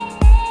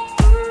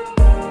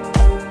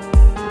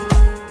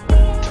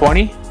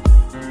20?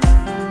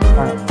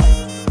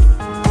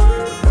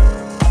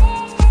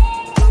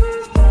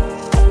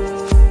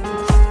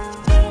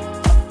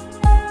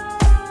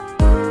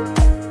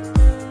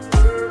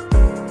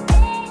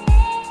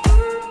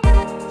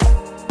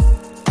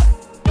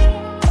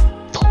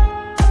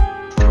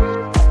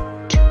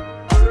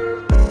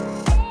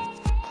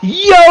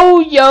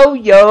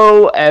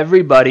 Yo,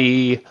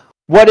 everybody.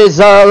 What is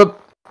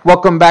up?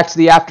 Welcome back to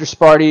the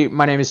AfterSparty.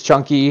 My name is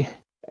Chunky.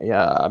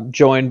 I'm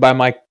joined by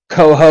my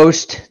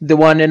co-host, the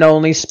one and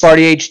only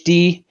Sparty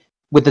HD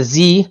with a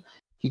Z.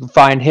 You can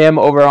find him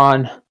over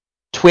on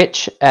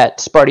Twitch at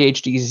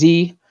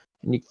SpartyHDZ.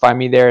 And you can find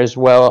me there as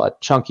well at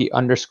Chunky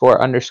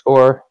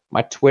 __.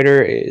 My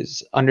Twitter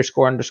is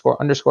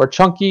 ___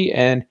 Chunky.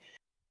 And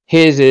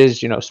his is,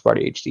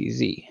 Sparty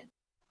HDZ.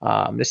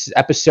 This is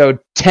episode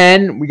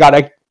 10. We got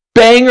a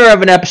banger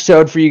of an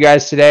episode for you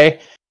guys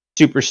today.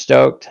 Super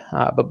stoked.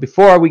 But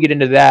before we get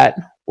into that,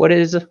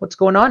 what's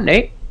going on,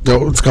 Nate? Yo,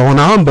 what's going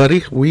on,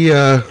 buddy? We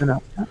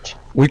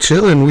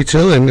chilling.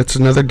 It's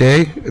another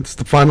day. It's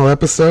the final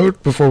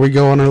episode before we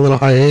go on our little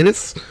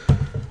hiatus.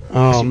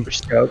 Super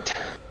stoked.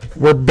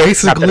 We're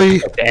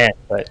basically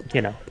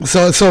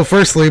So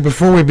firstly,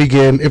 before we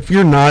begin, if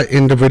you're not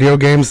into video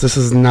games, this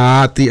is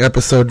not the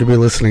episode to be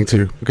listening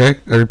to. Okay,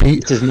 I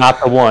repeat, this is not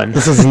the one.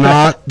 This is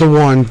not the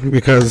one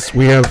because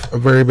we have a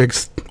very big,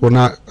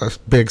 not a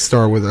big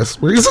star with us.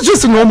 This is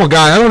just a normal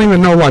guy. I don't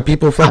even know why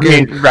people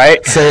fucking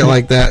say it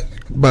like that.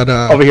 But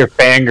over here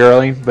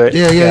fangirling, but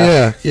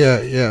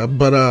yeah.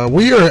 But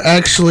we are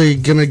actually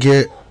gonna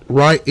get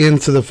right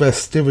into the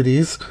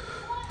festivities.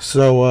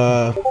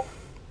 So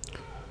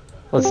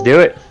let's do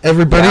it.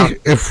 Everybody,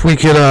 if we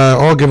could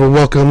all give a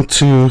welcome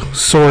to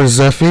SoaR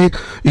Zephy.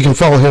 You can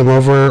follow him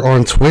over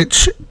on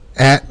Twitch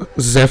at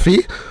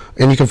Zephy,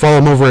 and you can follow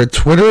him over at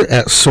Twitter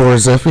at SoaR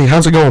Zephy.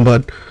 How's it going,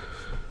 bud?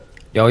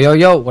 Yo,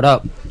 what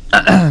up?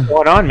 What's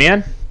going on,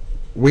 man?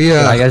 How you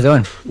guys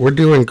doing? We're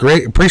doing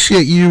great.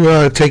 Appreciate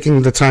you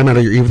taking the time out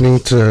of your evening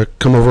to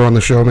come over on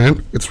the show,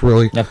 man. It's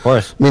really, of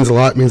course, means a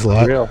lot.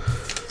 Real.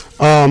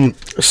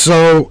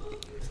 So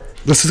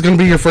this is gonna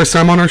be your first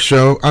time on our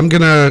show. I'm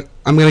gonna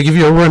give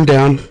you a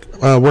rundown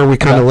where we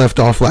kind of left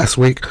off last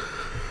week.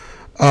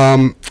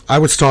 We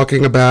were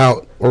talking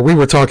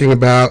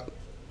about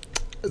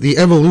the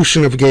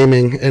evolution of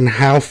gaming and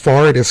how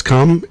far it has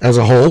come as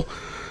a whole.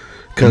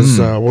 Because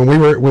when we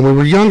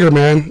were younger,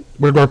 man,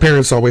 what did our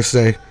parents always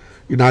say?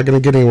 You're not gonna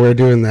get anywhere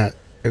doing that.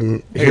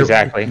 And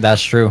exactly,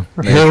 that's true.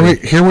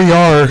 Here we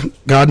are.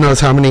 God knows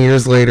how many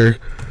years later,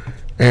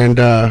 and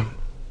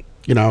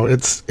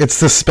it's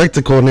this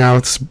spectacle now.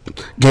 It's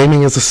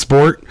gaming as a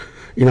sport.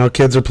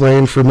 Kids are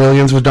playing for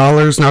millions of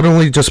dollars. Not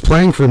only just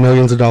playing for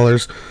millions of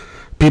dollars,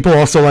 people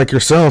also like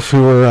yourself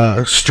who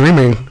are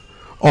streaming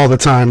all the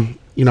time.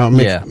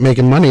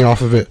 Making money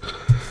off of it.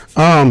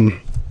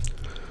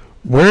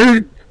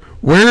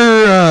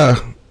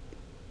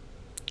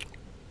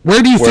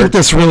 Where do you think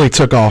this really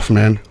took off,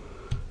 man?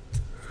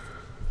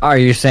 Are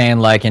you saying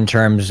like in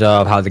terms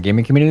of how the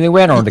gaming community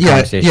went, or the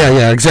conversation?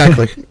 Yeah,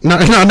 exactly. no,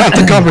 not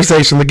the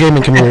conversation. The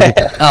gaming community.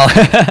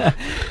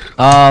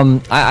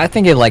 I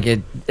think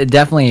it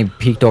definitely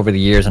peaked over the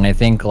years, and I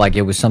think like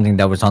it was something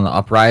that was on the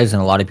uprise,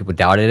 and a lot of people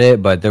doubted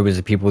it. But there was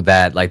the people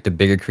that like the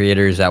bigger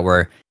creators that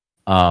were,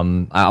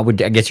 I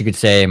guess you could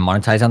say,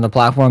 monetized on the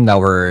platform, that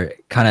were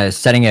kind of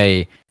setting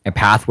a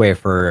pathway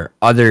for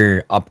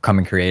other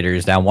upcoming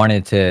creators that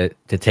wanted to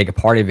take a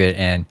part of it.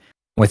 And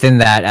within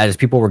that, as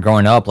people were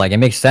growing up, like it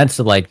makes sense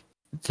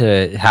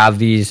to have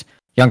these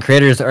young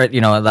creators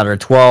that are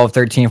 12,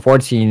 13,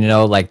 14,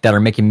 that are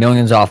making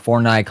millions off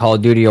Fortnite, Call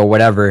of Duty, or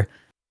whatever,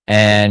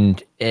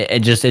 and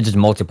it's just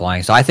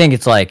multiplying. So I think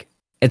it's going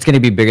to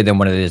be bigger than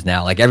what it is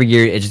now. Like every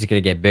year it's just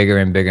going to get bigger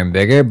and bigger and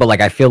bigger, but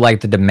like I feel like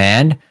the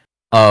demand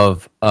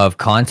of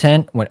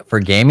content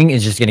for gaming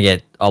is just going to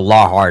get a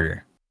lot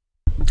harder.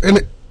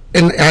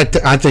 And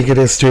I think it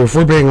is too, if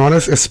we're being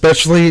honest,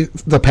 especially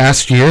the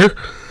past year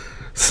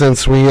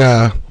since we,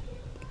 the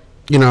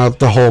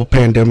whole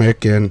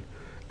pandemic and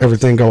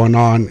everything going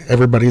on.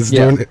 Everybody's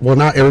doing it. Well,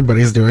 not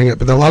everybody's doing it,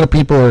 but a lot of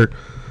people are.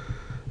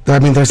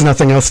 There's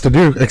nothing else to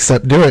do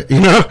except do it,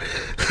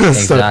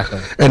 Exactly.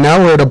 And now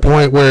we're at a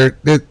point where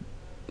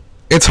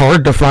it's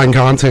hard to find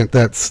content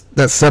that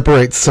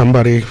separates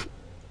somebody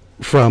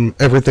from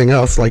everything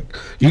else. Like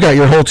you got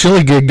your whole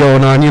chili gig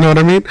going on, you know what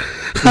I mean?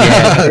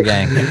 Yeah,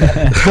 gang.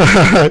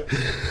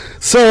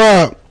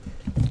 So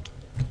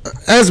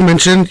as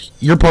mentioned,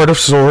 you're part of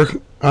SoaR.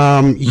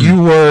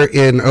 You were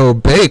in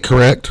Obey,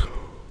 correct?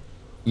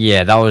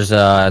 Yeah, that was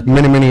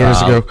many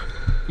years ago.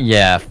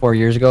 Yeah, 4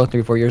 years ago,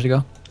 3-4 years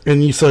ago.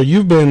 And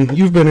you've been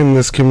in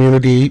this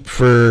community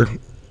for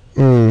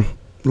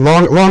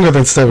longer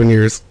than 7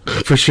 years,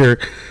 for sure.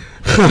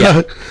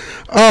 Yeah.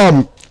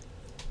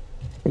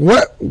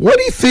 What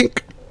do you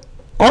think?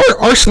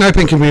 Our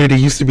sniping community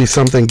used to be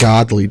something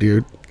godly,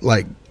 dude.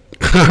 Like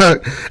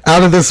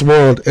out of this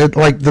world. It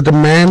like the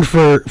demand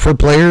for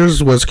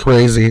players was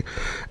crazy,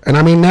 and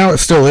I mean now it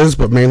still is,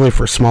 but mainly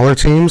for smaller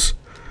teams.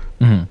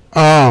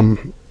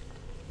 Mm-hmm.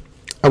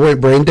 I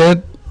went brain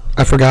dead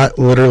I forgot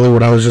literally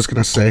what I was just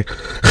gonna say.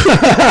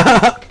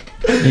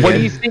 What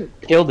do you think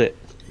killed it?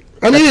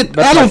 I mean,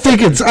 I don't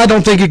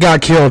think it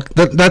got killed.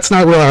 That's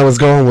not where I was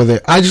going with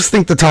it. I just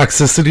think the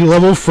toxicity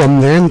level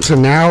from then to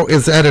now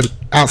is at an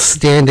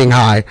outstanding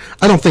high.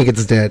 I don't think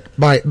it's dead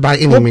by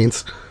any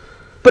means.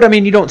 But I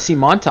mean, you don't see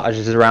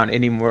montages around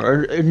anymore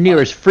or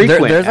near as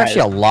frequent. There's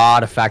actually a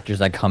lot of factors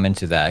that come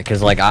into that,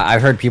 because like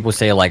I've heard people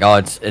say like, oh,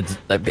 it's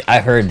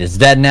I've heard it's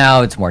dead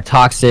now, it's more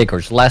toxic or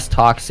it's less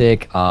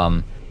toxic.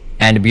 And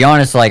to be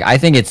honest, like I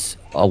think it's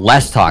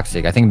less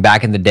toxic. I think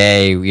back in the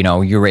day, you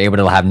know, you were able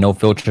to have no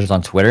filters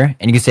on Twitter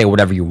and you could say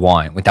whatever you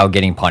want without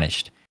getting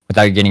punished,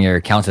 without getting your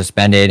account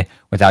suspended,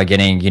 without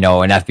getting, you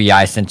know, an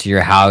FBI sent to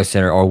your house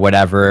or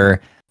whatever.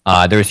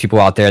 There was people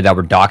out there that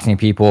were doxing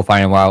people,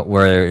 finding out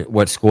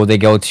what school they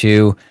go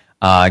to,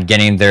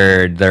 getting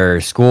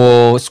their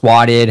school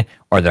swatted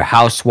or their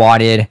house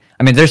swatted.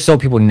 I mean, there's still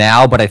people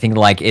now, but I think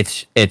like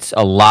it's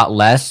a lot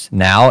less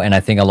now, and I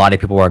think a lot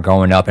of people are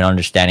growing up and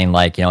understanding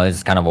like, you know, this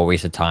is kind of a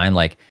waste of time,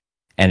 like,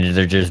 and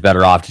they're just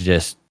better off to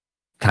just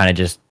kind of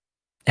just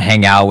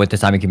hang out with the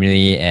Simon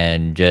community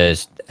and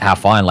just have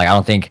fun. Like I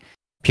don't think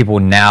people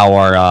now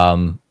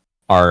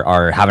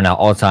are having an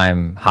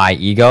all-time high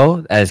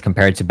ego as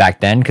compared to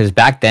back then, because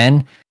back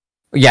then,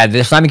 yeah, the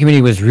Islamic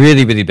community was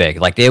really, really big.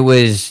 Like it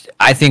was,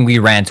 I think we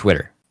ran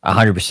Twitter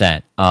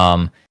 100%.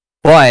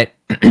 But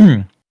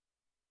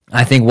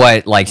I think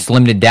what like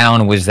slimmed it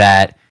down was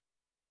that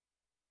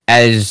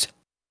as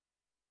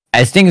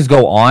things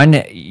go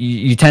on,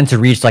 you tend to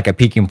reach like a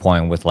peaking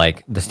point with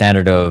like the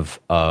standard of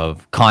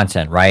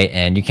content, right?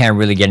 And you can't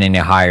really get any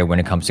higher when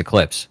it comes to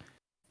clips.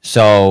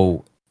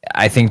 So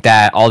I think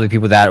that all the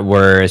people that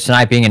were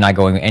sniping and not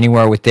going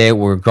anywhere with it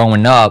were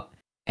growing up,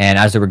 and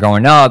as they were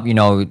growing up, you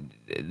know,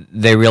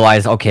 they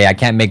realized, okay, I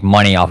can't make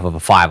money off of a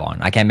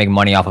 5-on. I can't make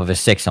money off of a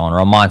 6-on or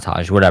a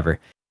montage, whatever.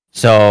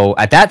 So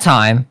at that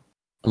time,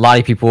 a lot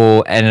of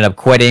people ended up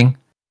quitting.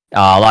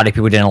 A lot of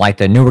people didn't like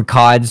the newer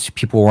CODs.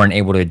 People weren't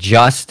able to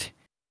adjust.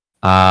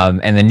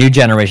 And the new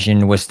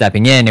generation was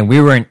stepping in, and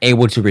we weren't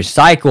able to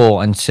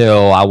recycle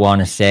until, I want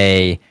to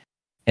say,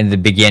 in the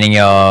beginning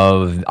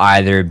of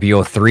either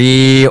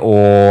BO3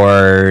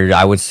 or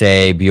I would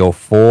say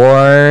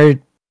BO4,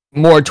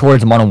 more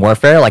towards Modern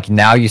Warfare. Like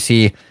now you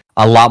see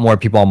a lot more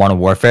people on Modern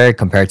Warfare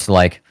compared to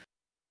like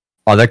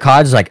other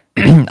CODs. Like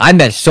I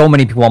met so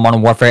many people on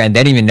Modern Warfare and they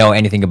didn't even know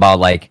anything about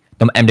like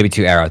the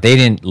MW2 era. They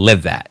didn't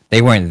live that.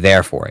 They weren't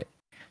there for it.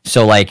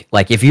 So like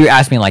if you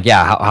ask me like,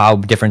 yeah, how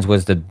different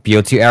was the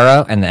BO2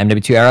 era and the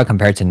MW2 era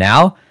compared to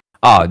now?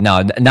 Oh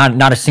no,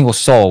 not a single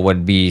soul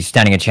would be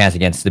standing a chance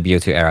against the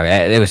BO2 era.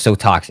 It was so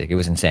toxic. It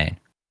was insane.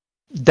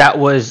 That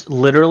was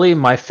literally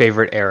my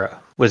favorite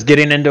era. Was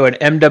getting into an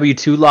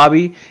MW2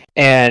 lobby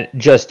and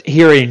just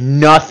hearing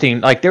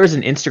nothing. Like there was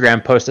an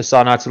Instagram post I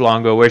saw not too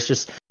long ago where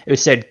it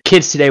said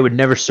kids today would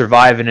never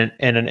survive in an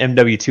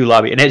MW2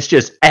 lobby, and it's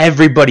just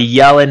everybody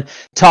yelling,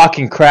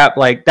 talking crap.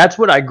 Like that's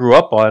what I grew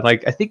up on.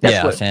 Like I think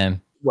that's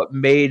what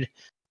made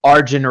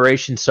our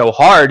generation so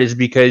hard, is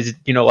because,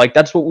 you know, like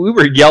that's what we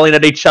were yelling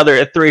at each other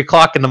at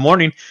 3:00 in the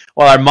morning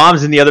while our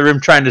mom's in the other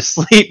room trying to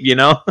sleep, you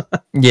know?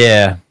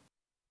 Yeah.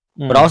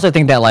 But I also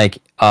think that like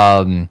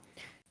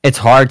it's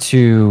hard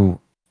to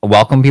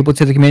welcome people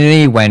to the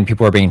community when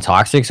people are being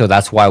toxic, so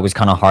that's why it was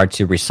kind of hard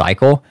to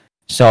recycle.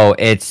 So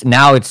it's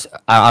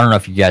I don't know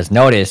if you guys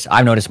noticed,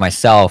 I've noticed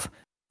myself,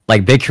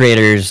 like big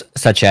creators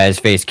such as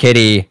Face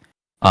Kitty,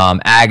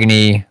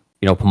 Agony,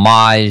 you know,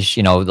 Pomage,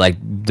 you know, like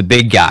the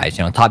big guys,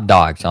 you know, top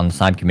dogs on the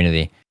snipe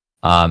community.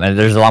 And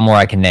there's a lot more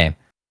I can name.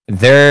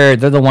 They're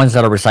the ones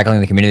that are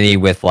recycling the community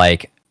with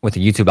the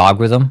YouTube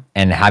algorithm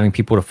and having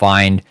people to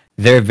find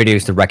their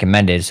videos to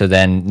recommend it. So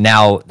then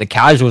now the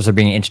casuals are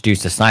being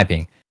introduced to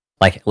sniping.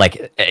 Like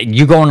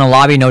you go in a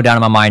lobby, no doubt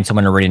in my mind,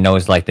 someone already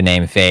knows like the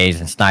name FaZe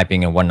and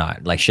sniping and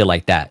whatnot, like shit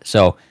like that.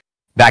 So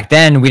back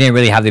then we didn't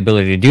really have the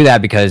ability to do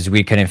that because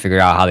we couldn't figure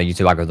out how the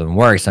YouTube algorithm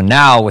works. So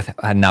now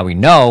we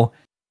know,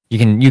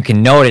 you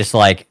can notice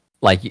like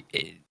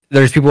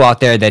there's people out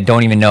there that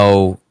don't even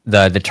know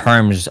the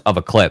terms of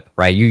a clip,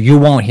 right? You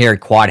won't hear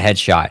quad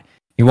headshot.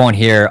 You won't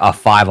hear a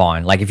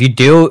 5-on. Like if you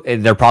do,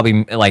 they're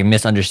probably like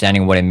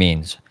misunderstanding what it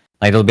means.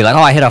 Like they'll be like, oh,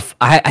 I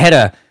hit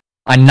a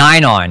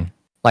 9-on.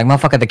 Like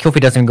motherfucker, the kill feed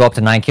doesn't even go up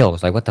to 9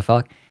 kills. Like what the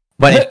fuck?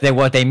 But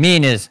what they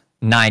mean is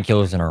 9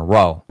 kills in a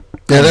row.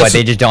 Yeah, but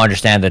they just don't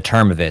understand the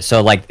term of it.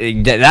 So like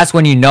that's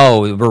when you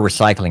know we're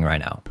recycling right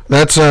now.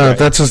 That's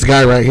this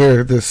guy right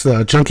here, this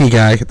chunky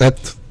guy.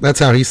 That's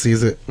how he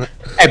sees it.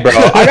 Hey bro,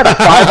 I got a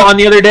 5-on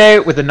the other day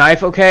with a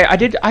knife. Okay, I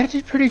did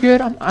pretty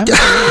good.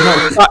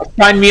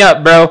 Sign me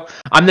up, bro.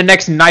 I'm the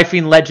next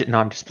knifing legend. No,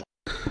 I'm just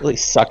really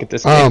suck at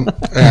this game.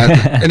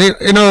 And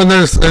and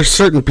there's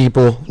certain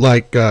people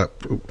like,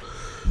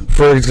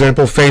 for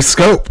example, Face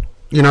Scope.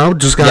 You know,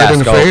 just got in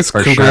the face.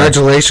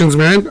 Congratulations,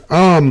 sure.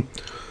 Man.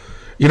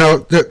 You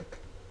know,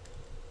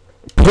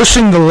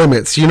 pushing the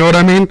limits. You know what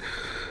I mean?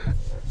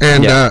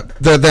 And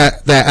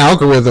that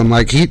algorithm,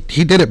 like he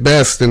did it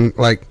best, and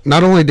like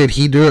not only did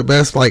he do it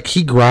best, like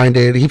he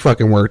grinded, he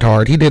fucking worked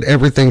hard, he did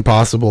everything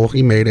possible,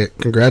 he made it.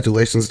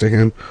 Congratulations to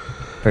him.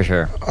 For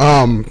sure.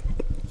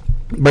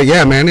 But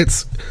yeah, man,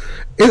 it's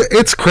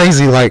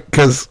crazy, like,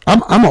 because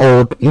I'm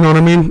old, you know what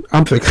I mean?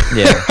 I'm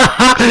Yeah.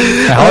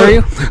 How old are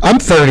you? I'm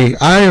 30.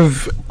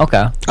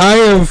 Okay.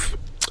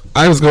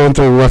 I was going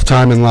through a rough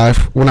time in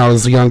life when I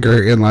was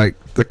younger, and like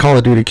the Call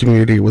of Duty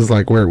community was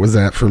like where it was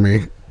at for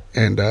me.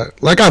 And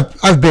like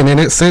I've been in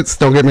it since,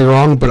 don't get me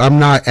wrong, but I'm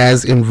not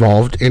as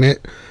involved in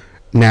it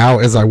now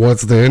as I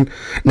was then.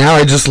 Now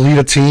I just lead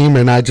a team,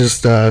 and I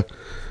just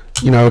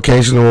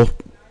occasional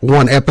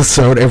one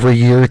episode every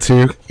year or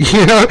two,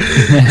 you know.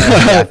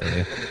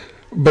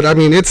 But I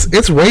mean,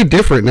 it's way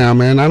different now,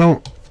 man.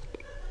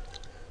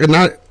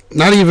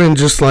 Not even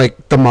just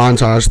like the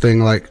montage thing.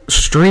 Like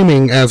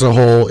streaming as a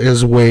whole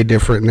is way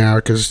different now,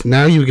 because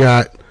now you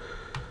got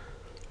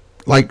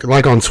like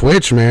on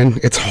Twitch, man.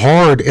 It's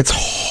hard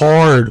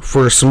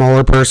for a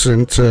smaller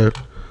person to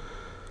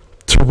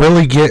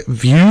really get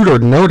viewed or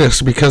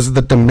noticed, because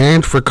the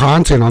demand for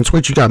content on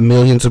Twitch. You got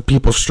millions of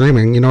people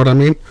streaming. You know what I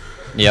mean?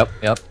 Yep.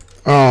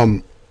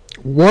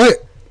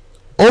 What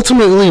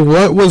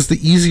was the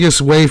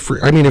easiest way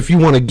for, I mean, if you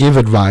want to give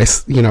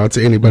advice,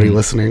 to anybody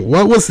listening,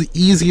 what was the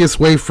easiest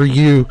way for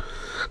you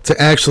to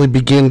actually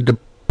begin to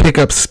pick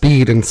up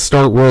speed and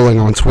start rolling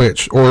on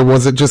Twitch? Or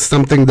was it just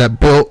something that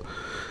built,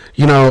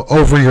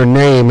 over your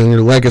name and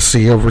your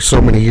legacy over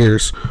so many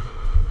years?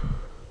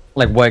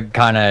 Like what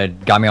kind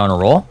of got me on a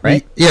roll,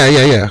 right?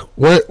 Yeah.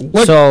 What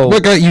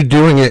got you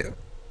doing it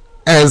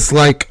as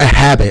like a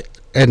habit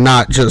and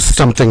not just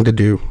something to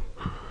do?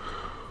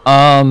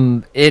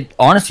 It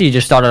honestly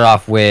just started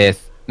off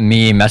with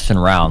me messing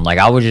around. Like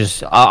I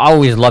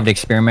always loved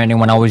experimenting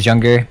when I was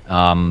younger.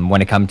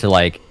 When it came to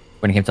like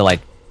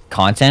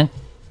content.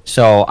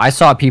 So I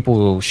saw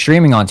people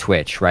streaming on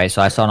Twitch, right?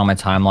 So I saw it on my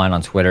timeline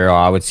on Twitter, or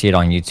I would see it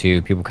on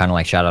YouTube. People kind of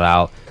like shout it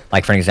out.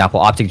 Like for example,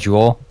 Optic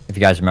Jewel, if you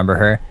guys remember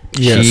her.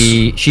 Yes.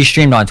 She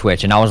streamed on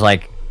Twitch, and I was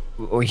like,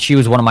 she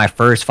was one of my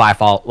first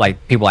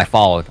people I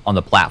followed on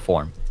the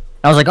platform.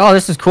 I was like, oh,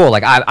 this is cool.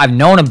 Like, I've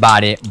known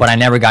about it, but I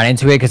never got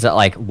into it because,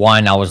 like,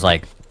 one, I was,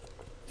 like,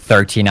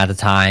 13 at the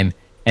time.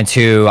 And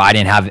two, I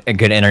didn't have a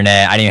good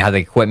internet. I didn't have the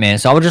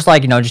equipment. So I was just,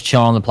 like, just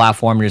chilling on the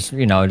platform, just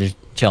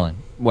chilling,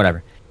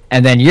 whatever.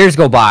 And then years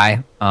go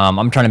by.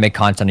 I'm trying to make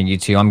content on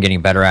YouTube. I'm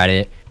getting better at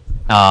it.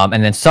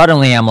 And then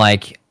suddenly I'm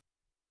like,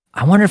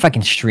 I wonder if I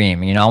can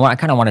stream. I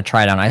kind of want to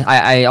try it out.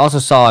 I also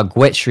saw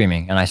Gwit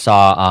streaming, and I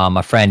saw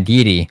my friend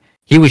Didi.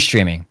 He was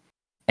streaming.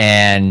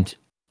 And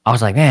I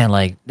was like, man,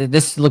 like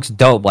this looks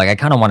dope. Like I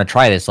kind of want to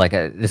try this. Like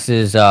this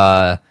is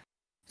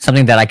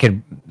something that I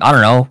could, I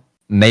don't know,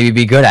 maybe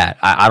be good at.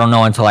 I don't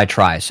know until I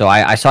try. So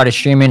I started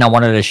streaming. I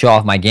wanted to show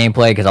off my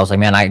gameplay because I was like,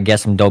 man, I get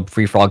some dope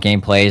free for all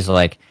gameplays.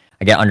 Like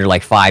I get under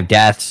like 5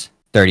 deaths,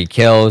 30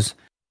 kills.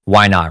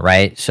 Why not,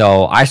 right?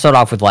 So I started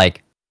off with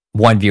like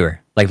 1 viewer,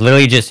 like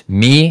literally just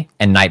me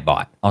and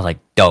Nightbot. I was like,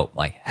 dope,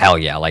 like hell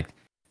yeah, like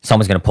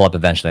someone's gonna pull up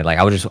eventually. Like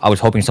I was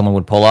hoping someone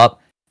would pull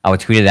up. I would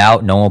tweet it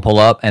out, no one would pull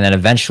up, and then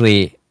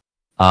eventually.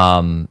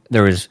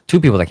 There was 2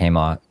 people that came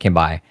by,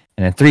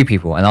 and then 3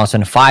 people, and all of a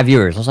sudden 5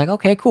 viewers. I was like,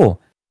 okay, cool.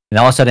 And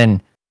all of a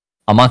sudden,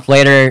 a month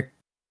later,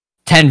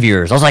 10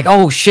 viewers. I was like,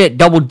 oh shit,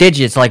 double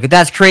digits. Like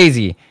that's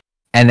crazy.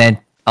 And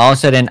then all of a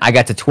sudden, I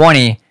got to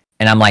 20,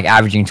 and I'm like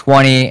averaging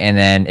 20, and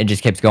then it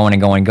just keeps going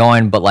and going and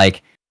going. But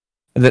like,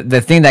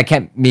 the thing that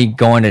kept me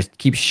going to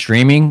keep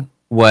streaming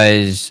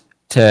was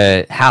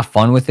to have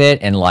fun with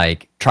it and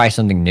like try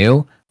something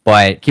new.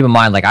 But keep in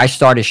mind, like I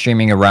started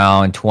streaming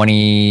around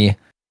 2015,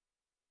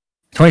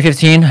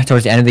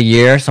 towards the end of the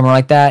year, somewhere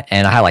like that,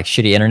 and I had like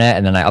shitty internet,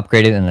 and then I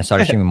upgraded and I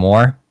started streaming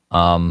more.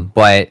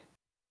 But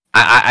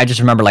I just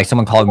remember like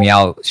someone called me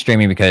out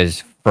streaming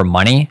because for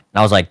money, and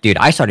I was like, dude,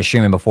 I started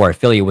streaming before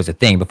affiliate was a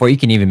thing, before you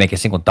can even make a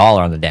single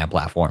dollar on the damn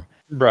platform.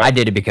 Right. I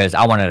did it because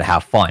I wanted to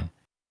have fun.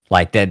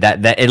 Like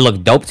that it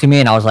looked dope to me,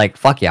 and I was like,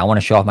 fuck yeah, I want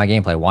to show off my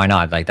gameplay. Why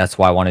not? Like that's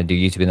why I want to do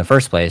YouTube in the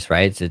first place,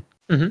 right? To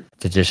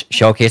just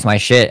showcase my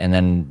shit and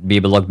then be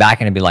able to look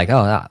back and be like,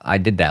 oh, I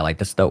did that. Like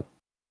that's dope.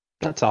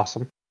 That's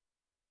awesome.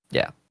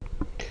 Yeah.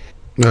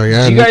 No,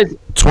 yeah. You guys,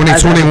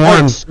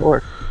 2021.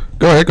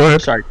 Go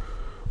ahead. Sorry.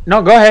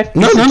 No, go ahead.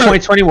 No.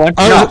 2021.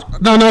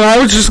 I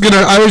was just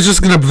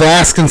gonna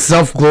bask in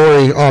self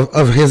glory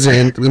of his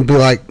end and be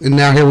like, and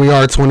now here we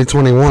are,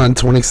 2021,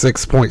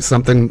 26 point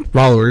something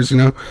followers.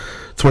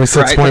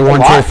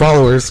 26.14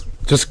 followers,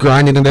 just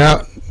grinding it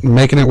out,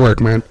 making it work,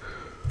 man.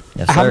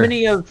 Yes, sir. How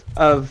many of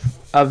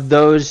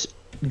those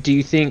do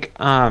you think?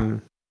 How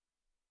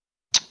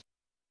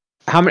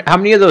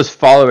many of those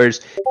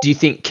followers do you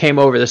think came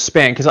over the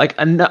span? Because like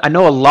I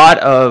know a lot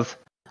of,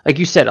 like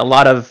you said, a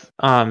lot of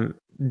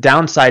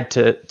downside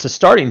to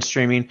starting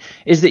streaming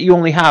is that you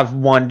only have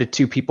 1 to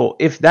 2 people,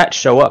 if that,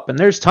 show up, and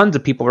there's tons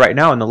of people right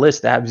now on the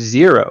list that have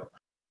 0.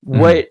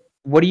 What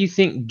do you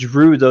think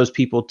drew those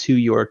people to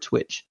your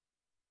Twitch?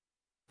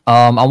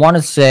 I want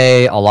to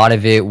say a lot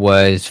of it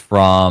was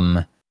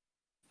from,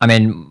 I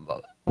mean,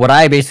 what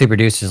I basically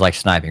produce is like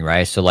sniping,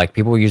 right? So like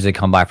people usually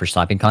come by for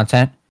sniping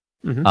content.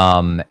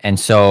 And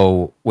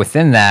so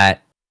within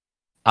that,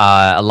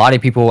 a lot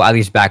of people, at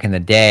least back in the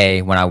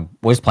day when I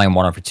was playing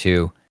 1 for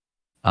 2,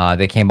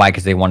 They came by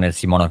because they wanted to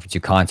see Modern Warfare 2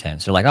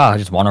 content. So like, oh,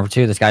 just Modern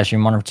Warfare 2. This guy's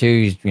streaming Modern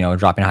Warfare 2. He's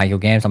dropping high heel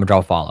games. I'm gonna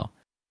drop a follow.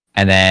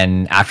 And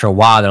then after a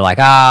while, they're like,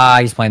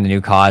 he's playing the new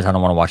CODs. I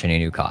don't want to watch any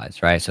new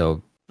CODs, right?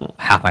 So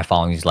half my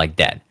following is like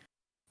dead.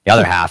 The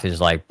other half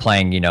is like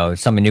playing,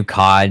 some new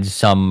CODs.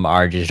 Some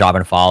are just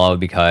dropping a follow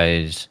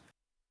because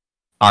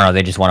I don't know,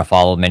 they just want to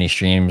follow many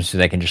streams so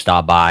they can just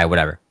stop by,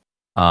 whatever.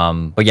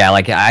 But yeah,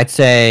 like I'd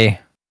say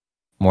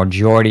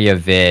majority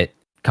of it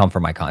come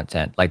from my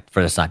content, like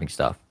for the sniping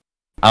stuff.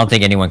 I don't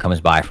think anyone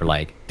comes by for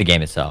like the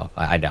game itself.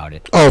 I doubt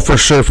it. Oh, for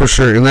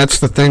sure. And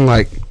that's the thing,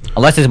 like,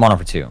 unless it's Modern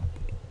Warfare 2.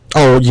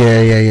 Oh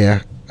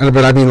yeah.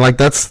 But I mean, like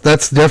that's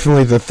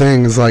definitely the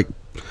thing. Is like,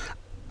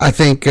 I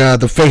think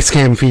the face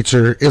cam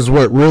feature is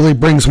what really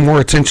brings more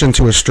attention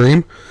to a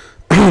stream,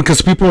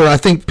 because I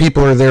think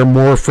people are there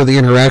more for the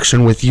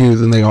interaction with you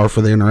than they are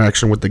for the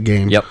interaction with the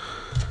game. Yep.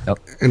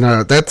 And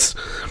that's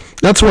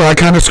where I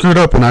kind of screwed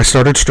up when I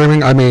started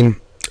streaming. I mean,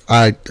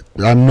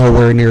 I'm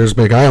nowhere near as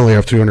big. I only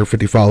have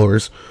 250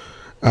 followers.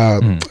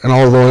 And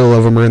all loyal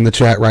of them are in the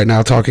chat right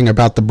now talking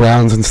about the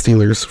Browns and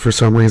Steelers for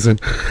some reason.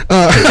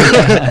 But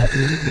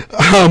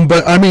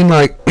I mean,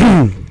 like,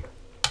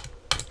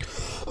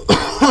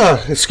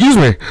 excuse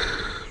me.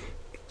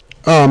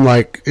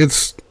 Like,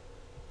 it's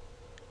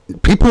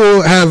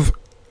people have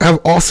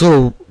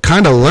also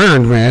kind of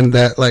learned, man,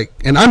 that like,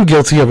 and I'm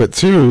guilty of it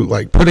too.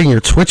 Like putting your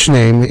Twitch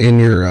name in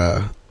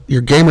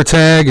your gamer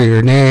tag or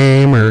your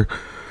name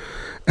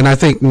And I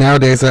think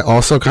nowadays that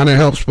also kind of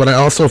helps, but I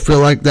also feel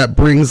like that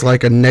brings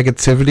like a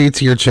negativity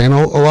to your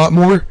channel a lot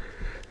more.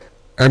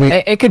 I mean,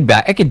 it could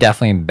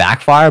definitely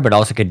backfire, but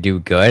also could do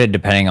good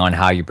depending on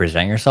how you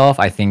present yourself.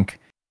 I think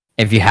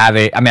if you have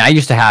it, I mean, I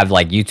used to have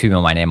like YouTube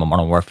in my name on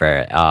Modern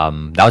Warfare.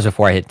 That was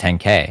before I hit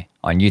 10K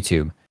on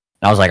YouTube. And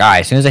I was like, all right,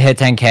 as soon as I hit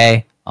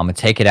 10K, I'm gonna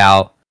take it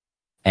out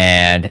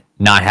and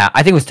not have.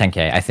 I think it was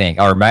 10K, I think,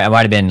 or it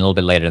might have been a little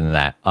bit later than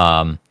that.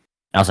 And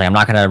I was like, I'm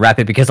not gonna rep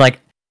it because like,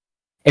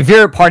 if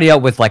you're party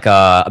up with like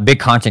a big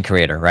content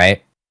creator,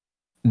 right?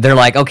 They're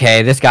like,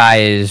 okay, this guy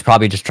is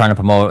probably just trying to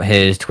promote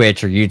his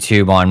Twitch or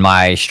YouTube on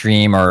my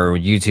stream or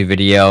YouTube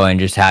video and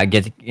just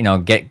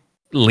get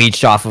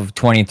leached off of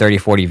 20, 30,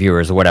 40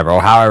 viewers or whatever, or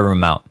however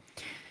amount.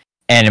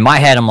 And in my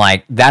head, I'm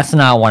like, that's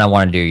not what I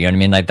want to do. You know what I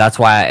mean? Like, that's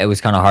why it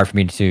was kind of hard for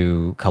me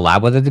to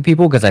collab with other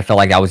people, because I felt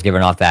like I was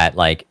giving off that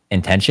like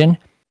intention.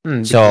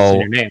 So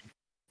your name.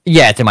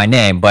 Yeah, it's in my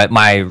name, but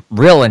my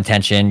real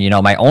intention,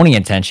 my only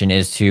intention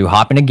is to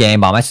hop in a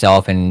game by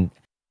myself, and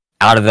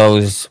out of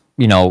those,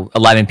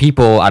 11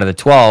 people out of the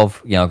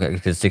 12,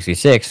 because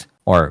 66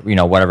 or,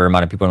 whatever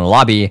amount of people in the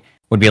lobby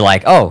would be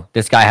like, oh,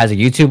 this guy has a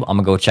YouTube, I'm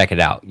gonna go check it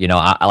out.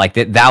 I like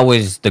that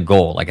was the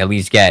goal, like at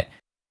least get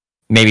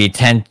maybe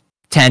 10,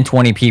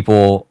 20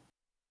 people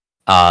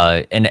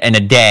in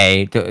a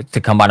day to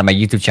come onto my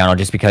YouTube channel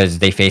just because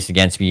they faced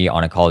against me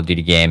on a Call of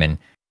Duty game, and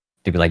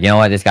to be like, you know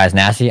what, this guy's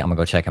nasty, I'm gonna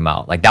go check him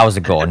out. Like, that was the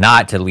goal,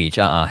 not to leech.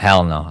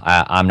 Hell no.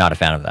 I'm not a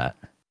fan of that.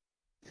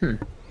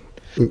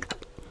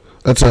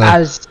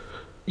 As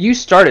you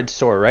started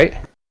SoaR, right?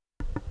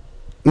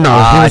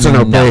 No, he was an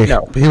obey.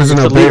 No. He was an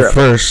obey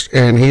first,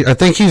 and I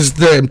think he's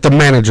the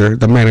manager,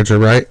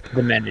 right?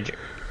 The manager.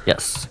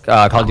 Yes,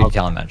 Call of Duty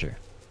talent manager.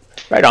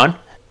 Right on.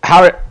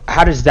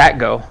 How does that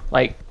go?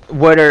 Like,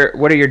 what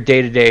are your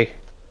day-to-day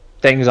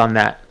things on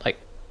that? Like,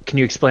 can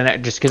you explain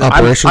that? Just because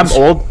I'm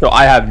old, so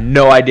I have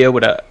no idea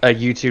what a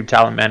YouTube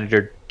talent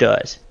manager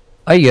does.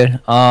 Oh, you good?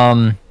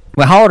 Well,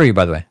 how old are you,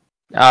 by the way?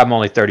 I'm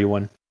only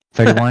 31.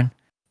 31?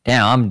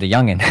 Damn, I'm the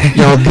youngin.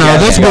 Yo, no,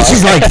 this bitch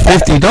is like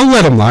 50. Don't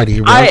let him lie to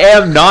you, bro. I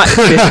am not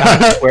 50.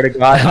 I swear to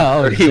God,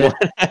 I'm 31.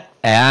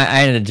 Hey,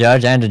 I ain't a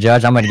judge. I'm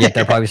going to get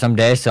there probably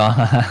someday, so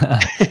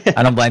I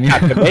don't blame you. I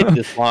could wait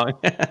this long.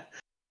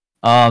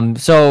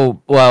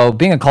 So,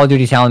 being a Call of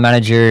Duty talent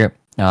manager,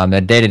 on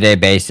a day-to-day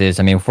basis,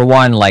 I mean, for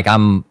one, like,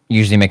 I'm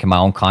usually making my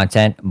own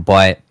content,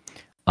 but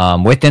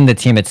within the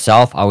team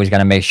itself, I always got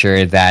to make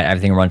sure that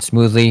everything runs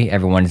smoothly,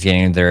 everyone's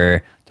getting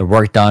their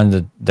work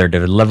done, their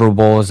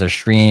deliverables, their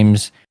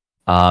streams,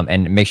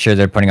 and make sure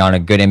they're putting on a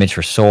good image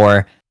for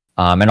SoaR.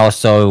 And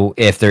also,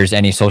 if there's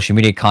any social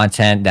media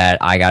content that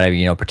I got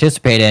to,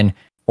 participate in,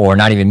 or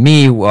not even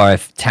me, or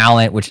if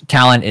talent, which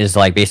talent is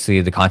like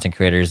basically the content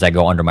creators that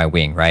go under my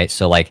wing, right?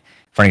 So, like,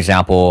 for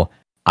example,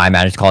 I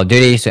manage Call of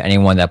Duty, so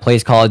anyone that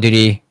plays Call of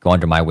Duty go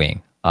under my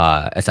wing,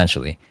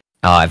 essentially.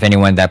 If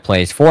anyone that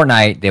plays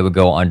Fortnite, they would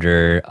go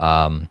under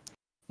the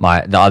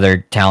other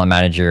talent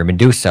manager,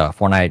 Medusa,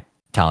 Fortnite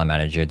talent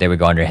manager. They would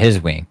go under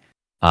his wing.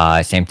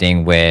 Same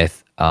thing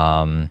with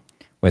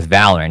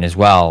Valorant as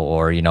well,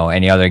 or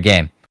any other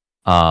game.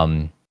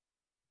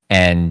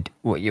 And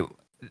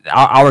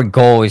our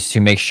goal is to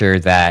make sure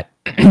that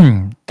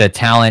the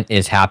talent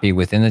is happy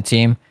within the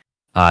team.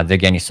 They're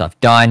getting stuff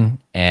done,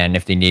 and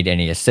if they need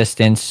any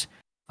assistance,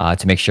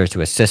 to make sure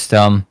to assist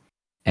them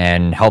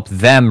and help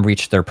them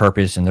reach their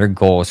purpose and their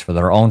goals for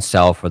their own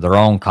self, for their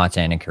own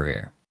content and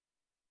career.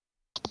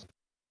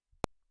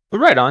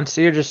 Right on.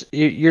 So you're just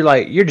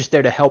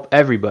there to help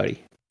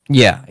everybody.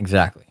 Yeah,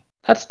 exactly.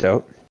 That's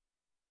dope.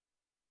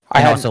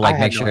 And also like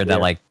make sure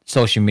that like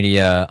social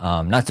media,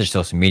 not just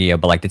social media,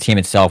 but like the team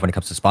itself when it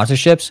comes to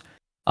sponsorships,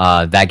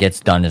 that gets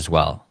done as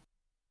well.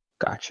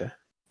 Gotcha.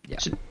 Yeah.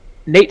 So,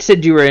 Nate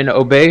said you were in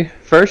Obey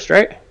first,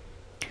 right?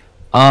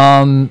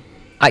 Yeah,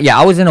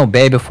 I was in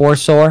Obey before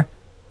SoaR.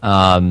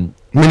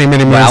 Many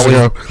years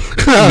ago.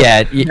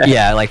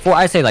 yeah, like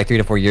I'd say like 3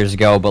 to 4 years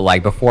ago, but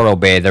like before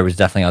Obey, there was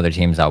definitely other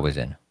teams I was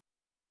in.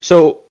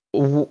 So,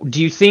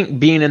 do you think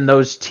being in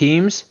those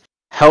teams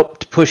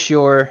helped push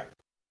your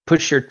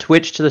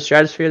Twitch to the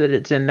stratosphere that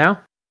it's in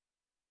now?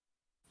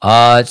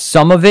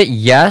 Some of it,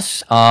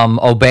 yes.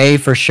 Obey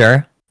for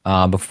sure.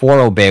 Before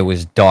Obey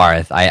was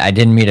Darth. I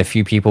didn't meet a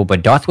few people,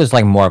 but Darth was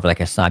like more of like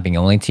a sniping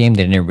only team.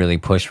 They didn't really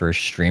push for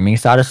streaming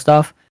side of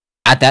stuff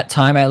at that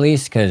time, at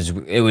least, because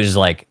it was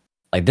like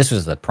this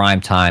was the prime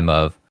time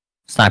of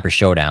Sniper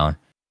Showdown,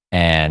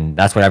 and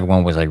that's what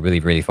everyone was like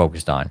really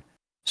focused on.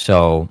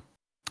 So,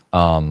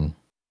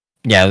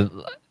 yeah,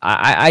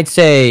 I'd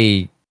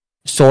say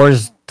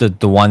SoaR's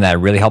the one that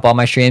really helped out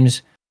my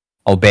streams.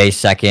 Obey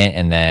second,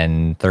 and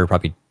then third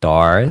probably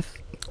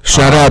Darth.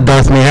 Shout out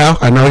Darth Meow.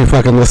 I know you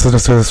fucking listen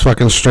to this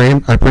fucking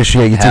stream. I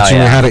appreciate you teaching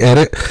me how to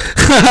edit.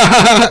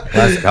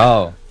 Let's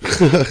go.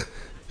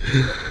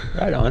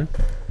 Right on.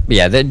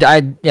 Yeah,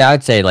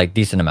 I'd say like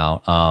decent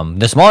amount.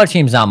 The smaller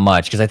teams not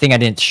much because I think I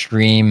didn't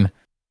stream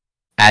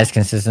as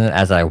consistent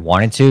as I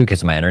wanted to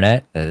because of my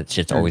internet. It's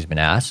just always been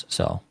ass.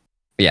 So,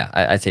 but yeah,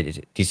 I'd say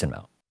decent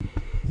amount.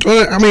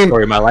 Well, I mean,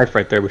 story of my life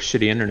right there with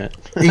shitty internet.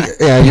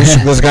 Yeah,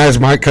 this guy's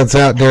mic cuts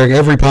out during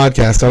every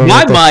podcast. I don't know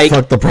what the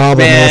fuck the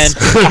problem is.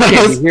 I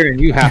can't be hearing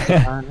you half the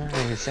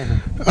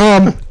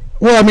time.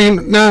 Well, I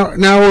mean, now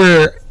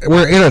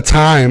we're in a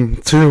time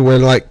too where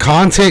like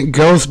content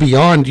goes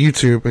beyond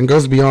YouTube and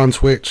goes beyond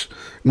Twitch.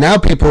 Now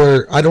people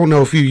are. I don't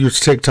know if you use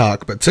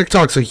TikTok, but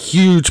TikTok's a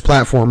huge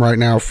platform right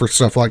now for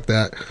stuff like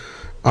that.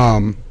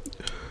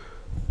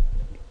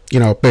 You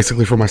know,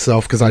 basically for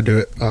myself because I do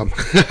it.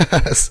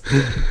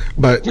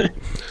 But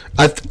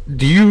I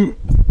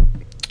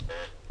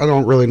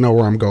don't really know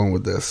where I'm going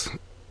with this.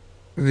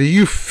 Do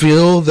you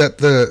feel that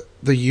the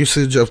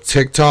usage of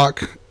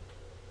TikTok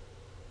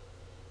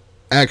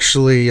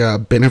actually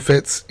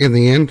benefits in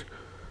the end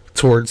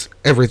towards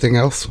everything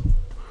else?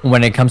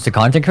 When it comes to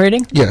content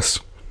creating? Yes.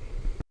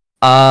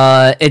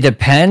 It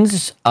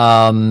depends.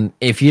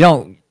 If you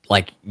don't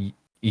like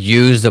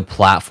use the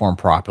platform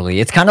properly,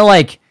 it's kind of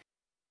like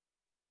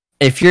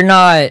if you're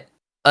not,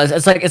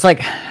 it's like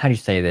how do you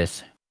say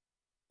this?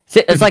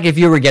 It's like if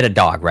you were to get a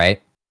dog,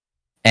 right?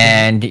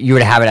 And you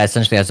would have it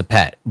essentially as a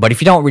pet. But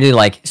if you don't really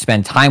like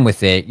spend time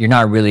with it, you're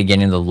not really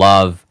getting the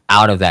love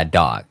out of that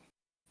dog.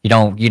 You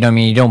know what I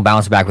mean? You don't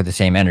bounce back with the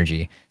same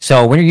energy.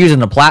 So when you're using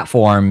the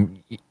platform,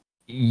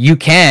 you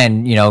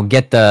can,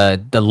 get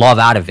the love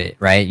out of it,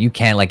 right? You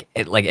can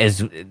as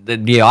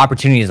the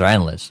opportunities are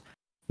endless.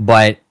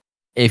 But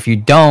if you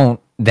don't,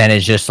 then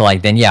it's just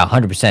like, then yeah,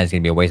 100% is going to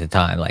be a waste of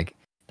time.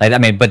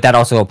 But that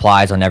also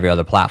applies on every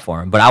other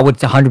platform. But I would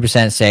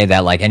 100% say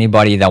that like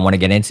anybody that want to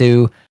get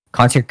into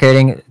content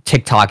creating,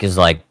 TikTok is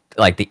like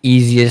the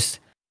easiest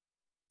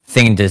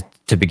thing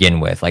to begin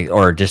with,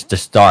 or just to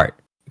start,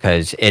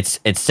 because it's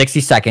 60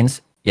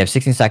 seconds. You have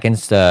 60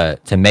 seconds to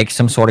make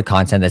some sort of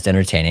content that's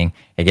entertaining.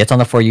 It gets on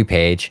the For You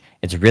page.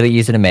 It's really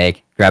easy to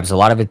make, grabs a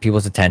lot of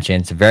people's attention.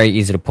 It's very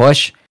easy to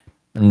push.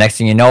 Next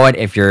thing you know it,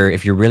 if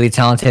you're really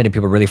talented and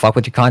people really fuck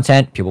with your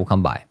content, people will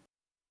come by.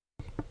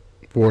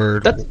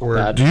 Word.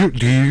 Do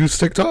you use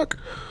TikTok?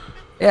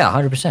 Yeah,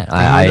 100%.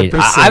 I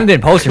haven't been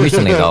posting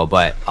recently though,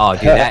 but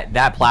dude,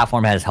 that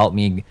platform has helped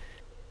me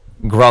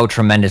grow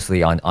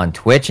tremendously on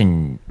Twitch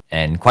and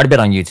quite a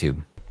bit on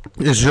YouTube.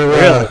 Is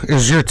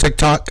your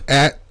TikTok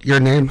at your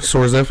name,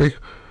 SoaR Zephy?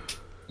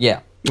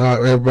 Yeah.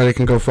 Everybody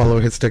can go follow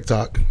his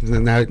TikTok.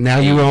 Now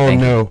you all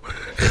know.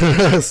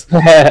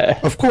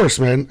 Of course,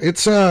 man.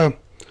 It's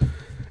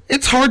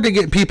hard to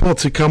get people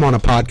to come on a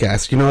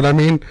podcast. You know what I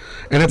mean?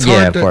 And it's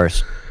hard. Yeah, of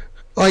course.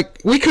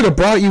 Like, we could have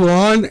brought you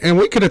on and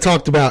we could have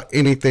talked about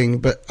anything,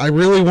 but I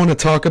really want to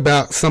talk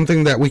about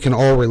something that we can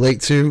all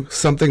relate to,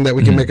 something that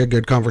we can make a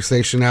good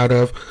conversation out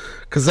of,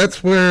 because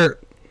that's where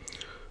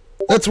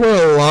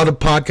a lot of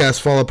podcasts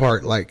fall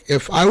apart. Like,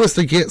 if I was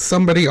to get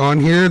somebody on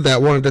here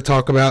that wanted to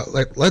talk about,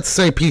 like, let's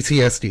say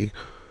PTSD,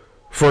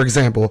 for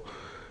example,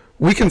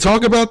 we can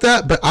talk about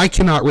that, but I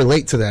cannot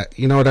relate to that.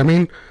 You know what I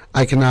mean?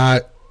 I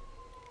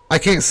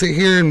can't sit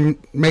here and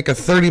make a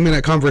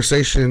 30-minute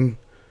conversation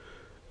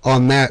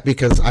on that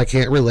because I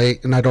can't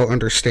relate and I don't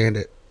understand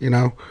it,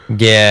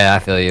 Yeah,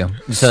 I feel you.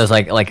 So it's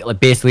like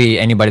basically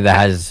anybody that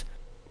has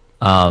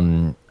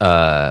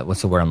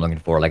what's the word I'm looking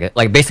for?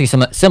 Like basically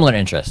some similar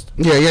interest.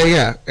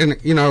 Yeah. And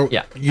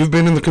you've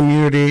been in the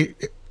community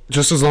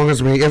just as long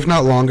as me, if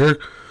not longer.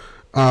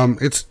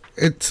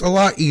 It's a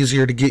lot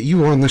easier to get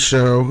you on the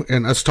show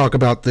and us talk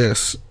about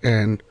this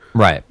and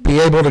be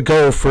able to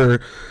go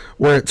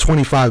we're at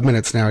 25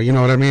 minutes now, you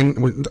know what I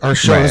mean? Our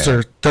shows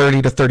are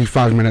 30 to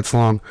 35 minutes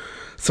long.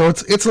 So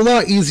it's a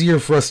lot easier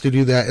for us to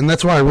do that, and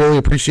that's why I really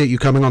appreciate you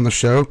coming on the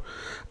show.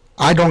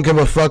 I don't give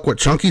a fuck what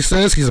Chunky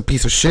says. He's a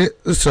piece of shit.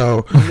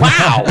 So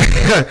wow,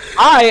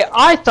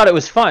 I thought it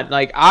was fun.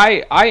 Like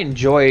I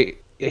enjoy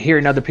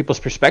hearing other people's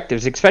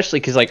perspectives, especially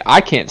because like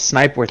I can't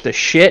snipe worth a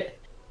shit,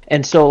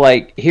 and so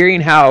like hearing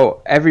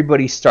how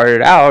everybody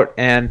started out,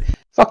 and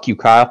fuck you,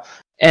 Kyle,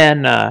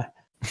 and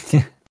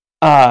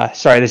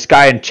sorry, this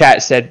guy in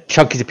chat said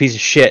Chunky's a piece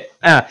of shit.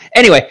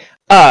 Anyway,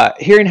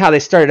 hearing how they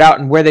started out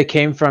and where they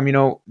came from, you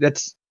know,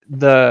 that's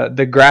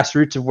the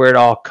grassroots of where it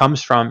all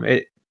comes from.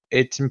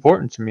 It's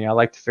important to me. I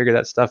like to figure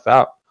that stuff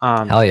out.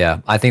 Hell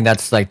yeah. I think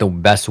that's like the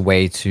best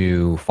way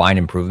to find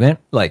improvement.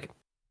 Like,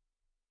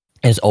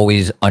 is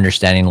always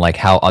understanding like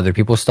how other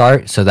people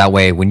start. So that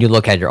way, when you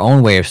look at your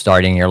own way of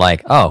starting, you're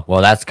like, oh,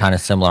 well, that's kind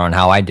of similar on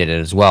how I did it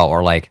as well.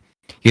 Or like,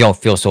 you don't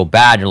feel so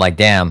bad. You're like,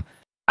 damn,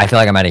 I feel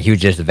like I'm at a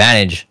huge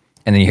disadvantage.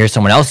 And then you hear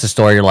someone else's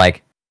story. You're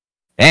like,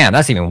 damn,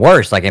 that's even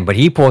worse. Like, but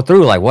he pulled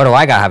through. Like, what do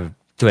I got to have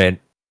to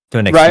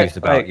an excuse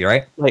about like, you,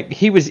 right? Like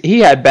he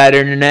had bad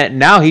internet, and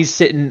now he's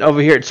sitting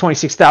over here at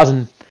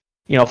 26,000,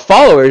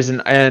 followers,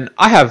 and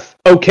I have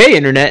okay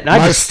internet, and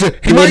I just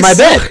lay in my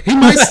bed. He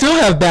might still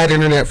have bad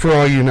internet for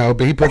all you know,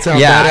 but he puts out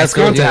badass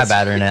content. Yeah, have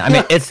bad internet. I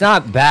mean, it's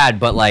not bad,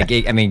 but like,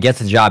 gets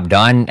the job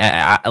done.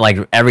 Like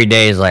every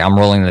day is like I'm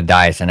rolling the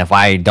dice, and if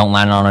I don't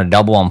land on a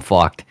double, I'm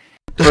fucked.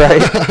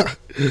 Right.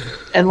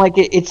 And like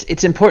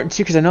it's important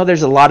too, because I know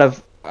there's a lot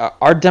of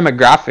our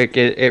demographic.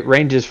 It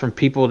ranges from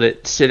people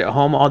that sit at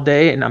home all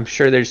day, and I'm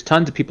sure there's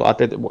tons of people out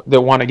there that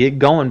want to get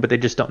going, but they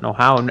just don't know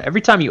how. And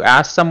every time you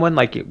ask someone,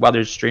 like while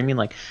they're streaming,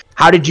 like,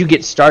 how did you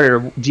get started, or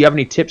do you have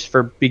any tips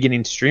for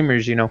beginning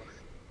streamers? You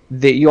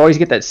always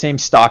get that same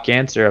stock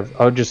answer of,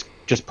 oh, just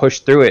push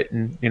through it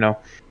and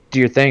do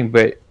your thing.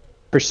 But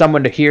for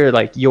someone to hear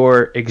like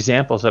your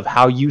examples of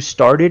how you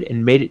started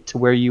and made it to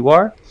where you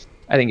are,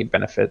 I think it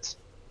benefits.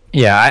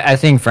 Yeah, I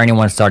think for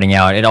anyone starting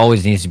out, it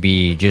always needs to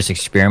be just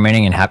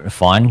experimenting and having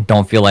fun.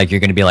 Don't feel like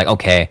you're going to be like,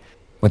 okay,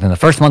 within the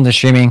first month of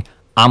streaming,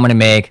 I'm going to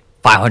make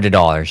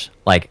 $500.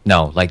 Like,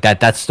 no, like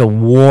that's the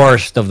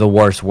worst of the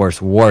worst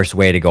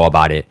way to go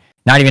about it.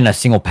 Not even a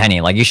single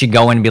penny. Like, you should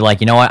go in and be like,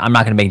 you know what? I'm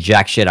not going to make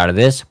jack shit out of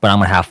this, but I'm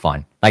going to have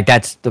fun. Like,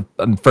 that's the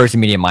first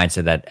immediate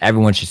mindset that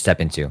everyone should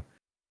step into.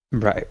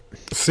 Right.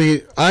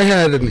 See, I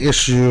had an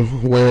issue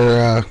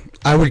where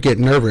I would get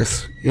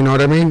nervous. You know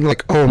what I mean?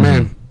 Like, oh,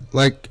 man.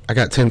 Like, I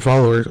got 10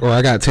 followers, or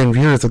I got 10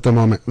 viewers at the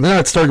moment. And then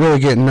I'd start really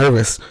getting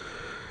nervous.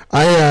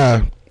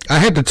 I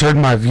had to turn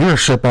my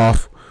viewership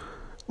off,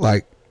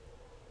 like,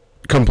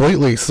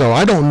 completely. So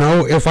I don't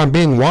know if I'm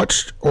being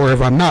watched or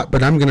if I'm not,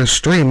 but I'm going to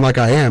stream like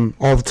I am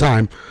all the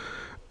time.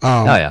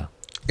 Oh, yeah.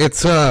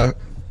 It's a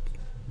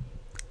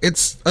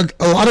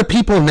lot of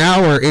people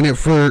now are in it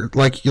for,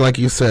 like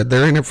you said,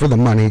 they're in it for the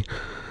money.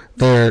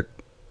 They're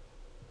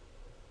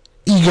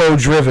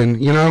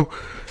ego-driven,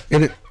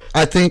 And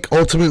I think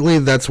ultimately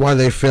that's why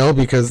they fail,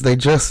 because they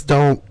just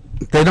don't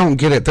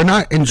get it. They're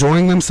not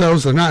enjoying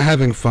themselves. They're not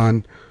having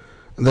fun.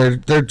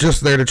 They're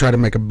just there to try to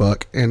make a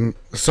buck, and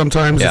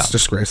sometimes it's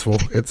disgraceful.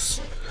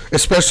 It's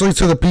especially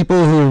to the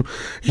people who,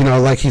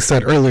 like he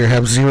said earlier,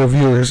 have 0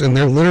 viewers, and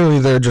they're literally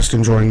there just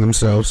enjoying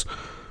themselves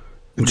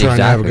and trying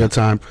to have a good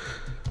time.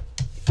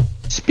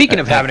 Speaking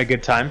of having a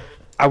good time,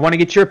 I want to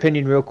get your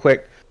opinion real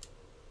quick.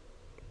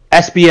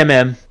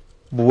 SBMM,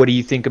 what do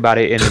you think about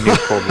it in the new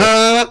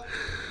folder?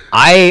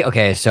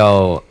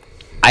 So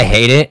I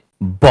hate it,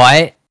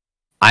 but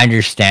I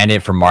understand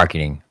it for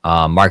marketing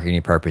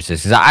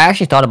purposes. Because I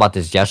actually thought about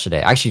this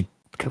yesterday. Actually,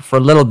 for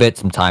a little bit,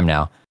 some time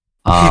now.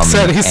 He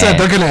said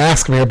they're gonna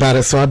ask me about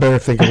it, so I better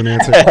think of an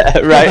answer.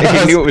 Right?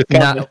 He knew it was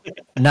coming.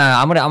 No,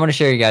 I'm gonna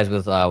share you guys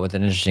with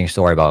an interesting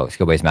story about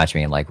skill-based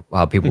matchmaking, like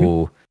how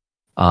people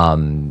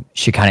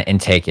should kind of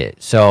intake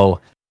it.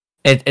 So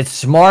it's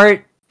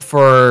smart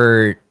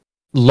for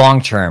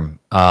long-term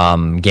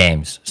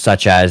games,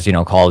 such as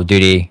Call of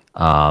Duty,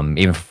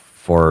 even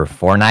for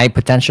Fortnite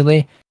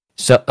potentially.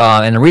 So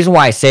and the reason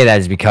why I say that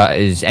is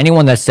because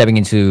anyone that's stepping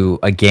into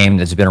a game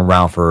that's been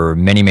around for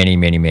many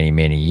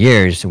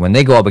years, when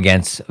they go up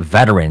against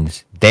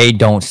veterans, they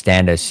don't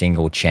stand a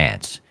single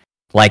chance.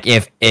 Like,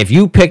 if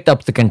you picked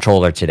up the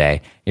controller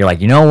today, you're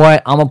like, you know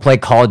what, I'm gonna play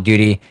Call of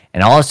Duty,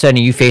 and all of a sudden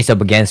you face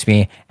up against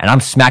me and I'm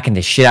smacking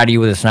the shit out of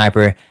you with a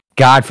sniper.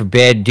 God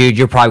forbid, dude,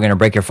 you're probably gonna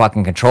break your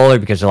fucking controller,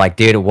 because you're like,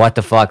 dude, what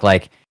the fuck?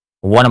 Like,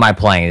 what am I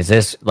playing? Is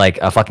this like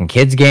a fucking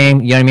kids game?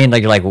 You know what I mean?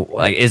 Like, you're like,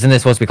 isn't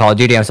this supposed to be Call of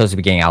Duty? I'm supposed to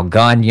be getting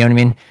outgunned. You know what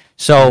I mean?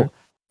 So,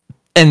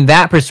 in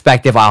that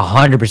perspective, I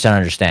 100%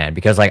 understand,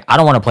 because like, I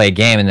don't want to play a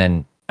game and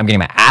then I'm getting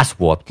my ass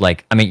whooped.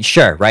 Like, I mean,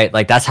 sure, right?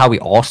 Like, that's how we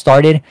all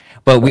started,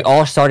 but we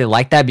all started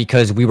like that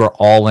because we were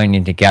all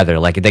learning together.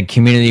 Like, the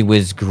community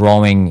was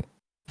growing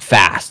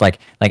fast. Like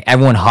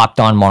everyone hopped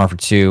on Modern Warfare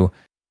 2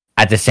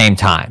 at the same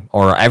time,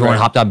 or everyone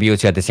hopped on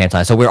BO2 at the same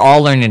time. So we're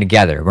all learning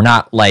together. We're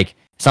not like,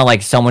 it's not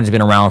like someone's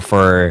been around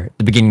for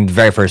the beginning, the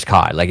very first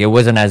COD. Like, it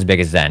wasn't as big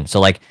as then.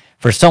 So like,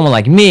 for someone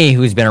like me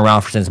who's been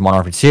around since Modern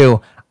Warfare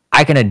 2,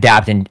 I can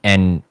adapt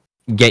and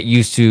get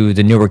used to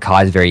the newer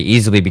CODs very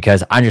easily,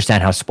 because I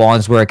understand how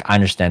spawns work. I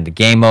understand the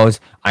game modes.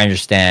 I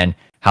understand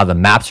how the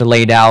maps are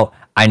laid out.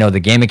 I know the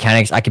game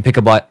mechanics. I can pick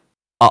up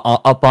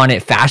up on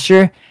it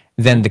faster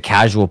than the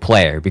casual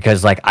player,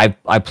 because like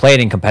I played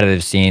in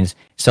competitive scenes,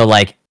 so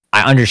like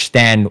I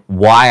understand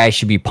why I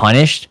should be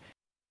punished,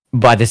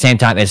 but at the same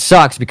time it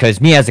sucks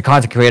because me as a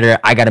content creator,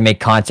 I got to make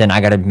content,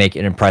 I got to make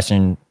an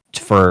impression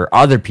for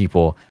other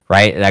people,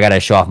 right? I got to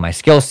show off my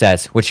skill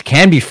sets, which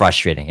can be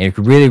frustrating. It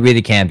really,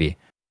 really can be.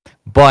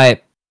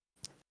 But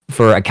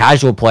for a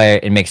casual player,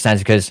 it makes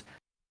sense because,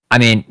 I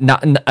mean,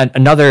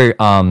 another,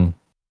 I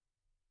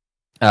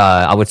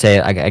would say,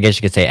 I guess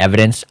you could say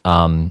evidence.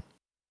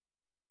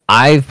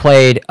 I've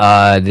played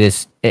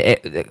this.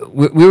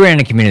 We were in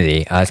a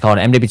community. It's called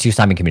an MW2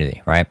 sniping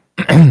community, right?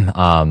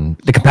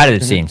 The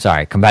competitive scene.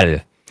 Sorry,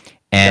 competitive.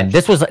 And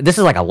this is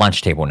like a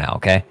lunch table now.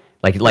 Okay,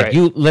 like right.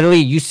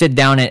 You sit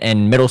down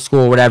in middle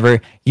school or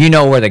whatever. You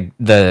know where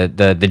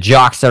the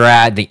jocks are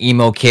at, the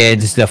emo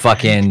kids, the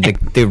fucking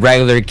the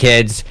regular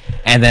kids,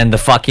 and then the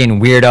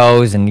fucking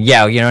weirdos, and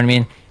yeah, you know what I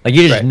mean. Like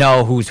you just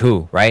know who's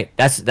who, right?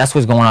 That's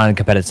what's going on in the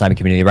competitive sniping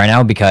community right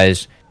now,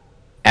 because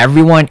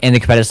everyone in the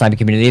competitive sniping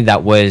community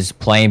that was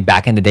playing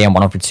back in the day on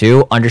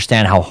 102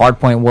 understand how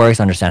hardpoint works,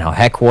 understand how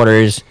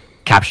headquarters,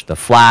 capture the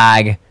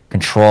flag,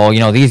 control,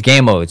 these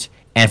game modes.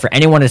 And for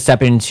anyone to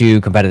step into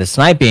competitive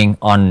sniping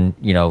on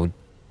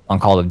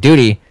Call of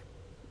Duty,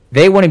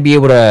 they wouldn't be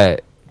able to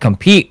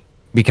compete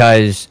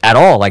because at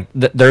all, like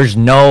there's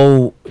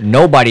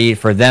nobody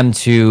for them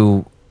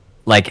to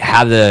like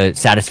have the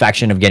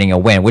satisfaction of getting a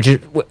win, which is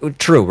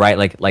true, right?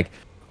 Like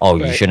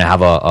you shouldn't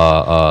have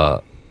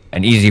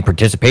an easy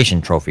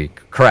participation trophy,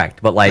 correct?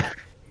 But like,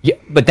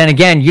 but then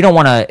again, you don't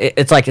want to.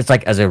 It's like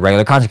as a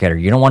regular content creator,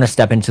 you don't want to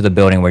step into the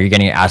building where you're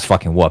getting your ass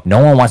fucking whooped.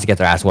 No one wants to get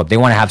their ass whooped. They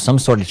want to have some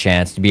sort of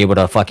chance to be able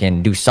to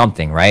fucking do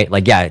something, right?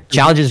 Like, yeah,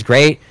 challenge is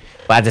great,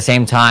 but at the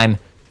same time,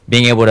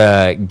 being able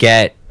to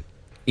get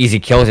easy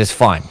kills is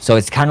fun. So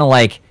it's kind of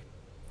like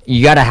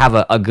you got to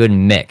have a good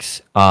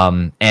mix.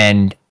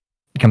 And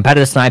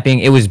competitive sniping,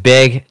 it was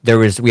big.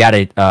 We had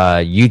a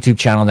YouTube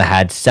channel that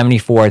had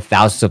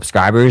 74,000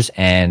 subscribers,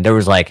 and there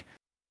was like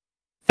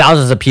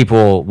thousands of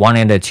people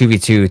wanting to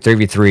 2v2,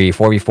 3v3,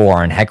 4v4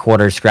 on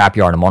headquarters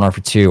scrapyard and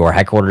 1-for-2, or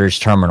headquarters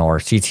terminal, or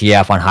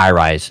CTF on high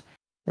rise.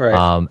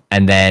 Right.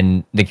 And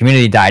then the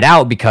community died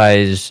out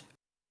because,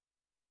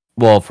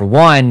 well, for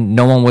one,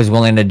 no one was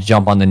willing to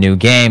jump on the new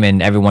game,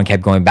 and everyone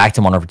kept going back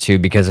to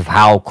 1-for-2 because of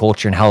how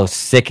culture and how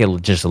sick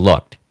it just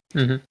looked.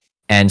 Mm-hmm.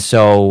 And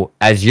so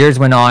as years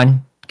went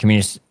on, the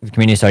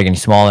community started getting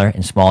smaller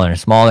and smaller and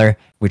smaller.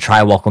 We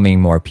tried welcoming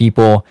more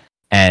people,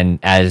 and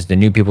as the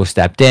new people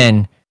stepped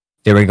in,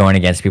 they were going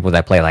against people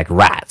that play like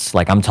rats.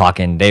 Like I'm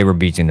talking, they were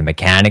beating the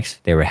mechanics,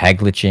 they were head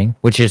glitching,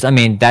 which is, I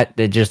mean, that's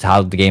just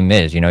how the game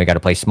is. You got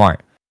to play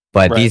smart.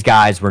 But these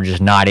guys were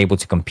just not able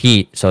to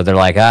compete, so they're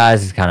like,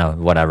 this is kind of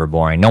whatever,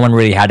 boring. No one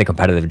really had a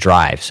competitive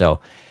drive. So,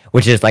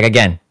 which is like,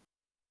 again,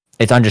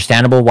 it's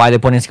understandable why they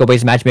put in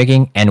skill-based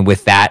matchmaking, and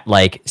with that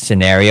like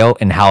scenario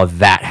and how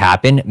that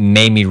happened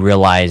made me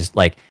realize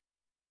like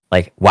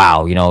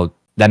wow,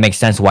 that makes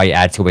sense why you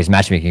add skill-based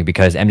matchmaking,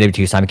 because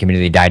MW2 sniping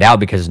community died out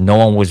because no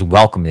one was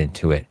welcomed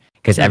into it,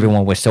 because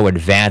everyone was so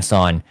advanced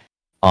on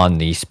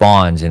the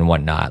spawns and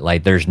whatnot.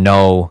 Like there's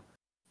no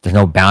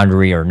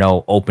boundary or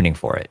no opening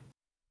for it.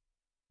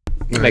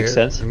 Makes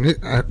sense.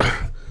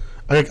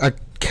 I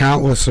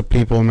countless of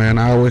people, man.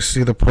 I always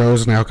see the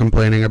pros now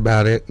complaining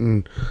about it,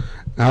 and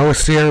I always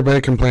see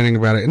everybody complaining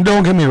about it. And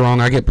don't get me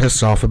wrong, I get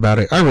pissed off about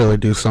it. I really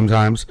do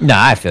sometimes. No,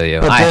 I feel you.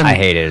 I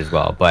hate it as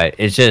well. But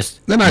it's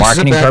just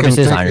marketing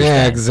purposes. I understand.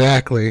 Yeah,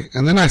 exactly.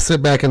 And then I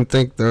sit back and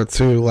think though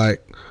too,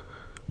 like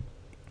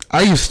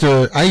I used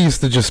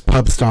to just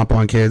pub stomp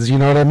on kids. You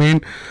know what I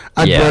mean?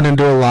 I'd run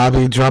into a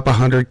lobby, drop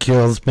 100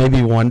 kills,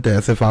 maybe 1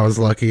 death if I was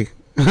lucky.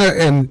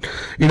 And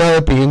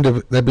that'd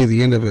be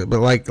the end of it.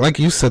 But like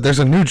you said, there's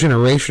a new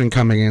generation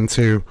coming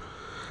into,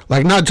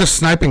 like, not just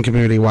sniping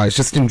community wise,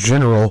 just in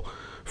general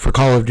for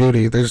Call of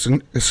Duty.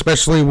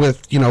 Especially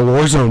with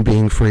Warzone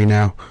being free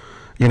now.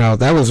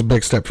 That was a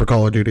big step for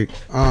Call of Duty.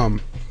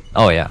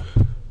 Oh yeah.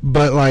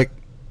 But like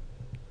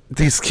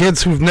these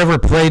kids who've never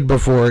played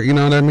before, you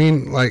know what I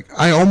mean? Like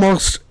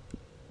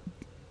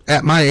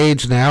at my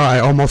age now, I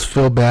almost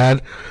feel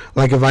bad,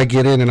 like if I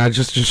get in and I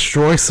just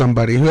destroy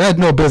somebody who had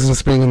no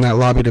business being in that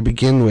lobby to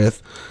begin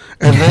with,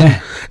 and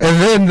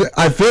then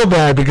I feel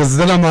bad because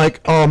then I'm like,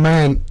 oh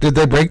man, did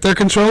they break their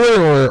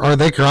controller, or are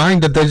they crying?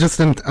 Did they just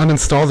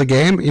uninstall the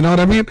game? You know what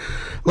I mean?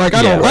 Like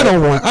I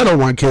don't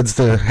want kids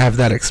to have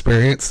that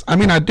experience. I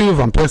mean, I do if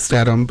I'm pissed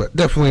at them, but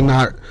definitely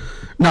not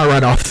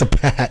right off the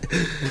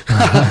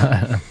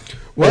bat.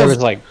 Well, there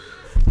was like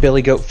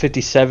Billy Goat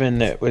 57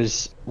 that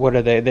was, what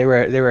are they? They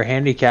were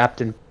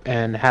handicapped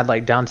and had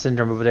like Down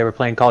syndrome, but they were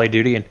playing Call of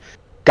Duty and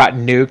got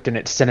nuked, and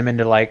it sent him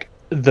into like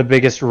the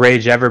biggest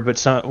rage ever. But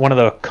one of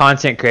the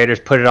content creators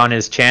put it on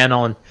his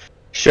channel and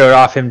showed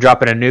off him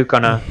dropping a nuke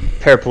on a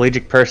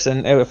paraplegic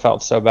person. It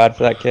felt so bad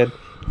for that kid.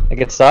 Like,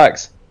 it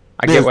sucks.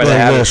 I get why they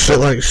have it.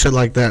 Shit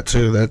like that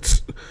too.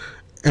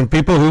 And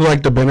people who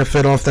like to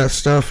benefit off that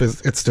stuff,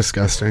 it's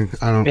disgusting.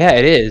 Yeah,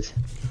 it is.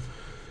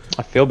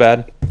 I feel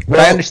bad,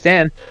 but I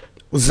understand.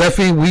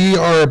 Zephy, we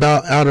are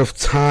about out of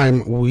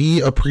time.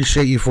 We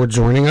appreciate you for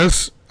joining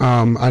us.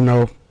 I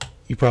know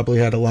you probably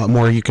had a lot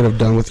more you could have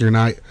done with your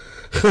night.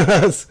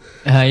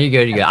 You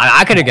good?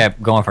 I could have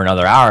kept going for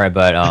another hour,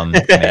 but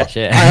man,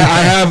 shit.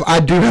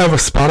 I do have a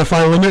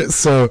Spotify limit,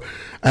 so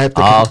I have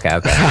to. Okay.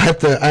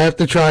 I have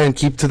to try and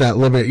keep to that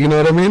limit. You know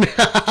what I mean?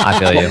 I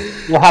feel you.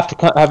 We'll have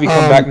to have you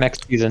come back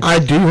next season. I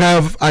do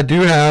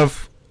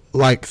have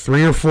like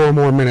 3 or 4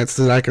 more minutes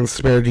that I can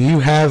spare. Do you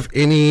have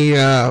any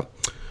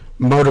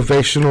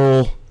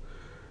motivational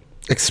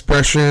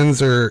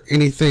expressions or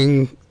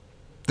anything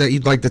that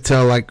you'd like to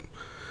tell? Like,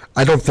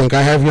 I don't think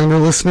I have younger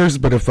listeners,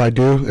 but if I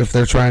do, if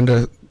they're trying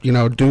to,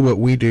 do what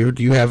we do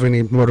you have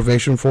any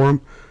motivation for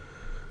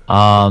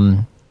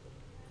them?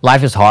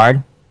 Life is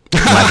hard.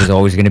 Life is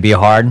always going to be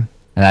hard, and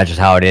that's just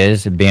how it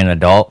is being an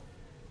adult.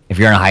 If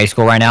you're in high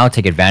school right now,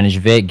 take advantage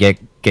of it. Get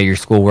your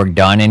schoolwork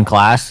done in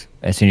class.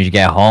 As soon as you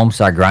get home,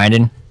 start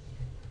grinding.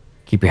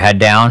 Keep your head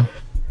down.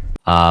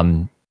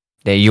 That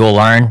you will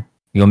learn.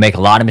 You'll make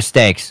a lot of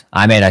mistakes.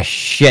 I made a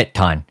shit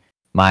ton.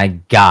 My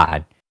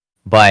God.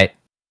 But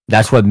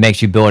that's what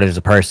makes you build as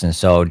a person.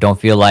 So don't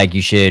feel like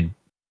you should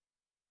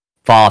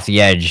fall off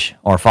the edge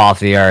or fall off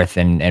the earth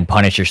and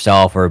punish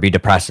yourself or be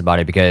depressed about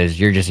it, because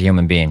you're just a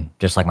human being,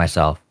 just like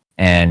myself.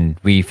 And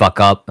we fuck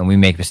up and we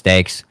make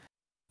mistakes.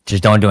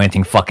 Just don't do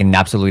anything fucking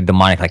absolutely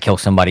demonic like kill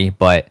somebody.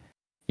 But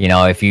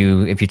if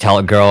you tell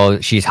a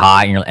girl she's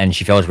hot and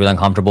she feels really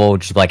uncomfortable,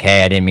 just be like,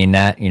 hey, I didn't mean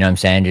that. You know what I'm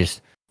saying?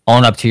 Just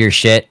own up to your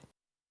shit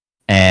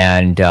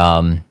and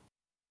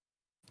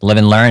live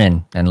and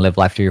learn and live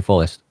life to your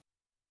fullest.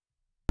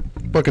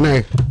 Fucking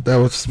A. That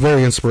was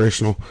very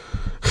inspirational.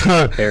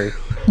 Very.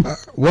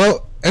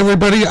 Well,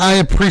 everybody, I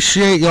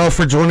appreciate y'all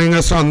for joining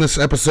us on this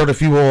episode.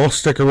 If you will all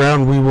stick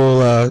around, we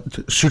will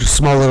shoot a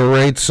small little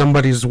raid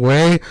somebody's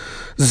way.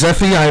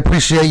 Zephy, I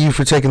appreciate you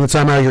for taking the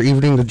time out of your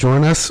evening to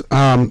join us.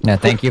 Yeah,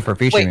 thank you for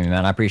featuring me,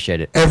 man. I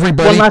appreciate it.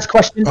 Everybody. One last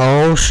question.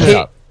 Oh,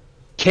 shit.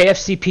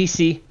 KFC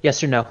PC,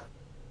 yes or no?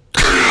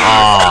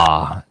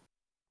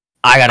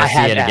 I gotta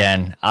see it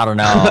again. I don't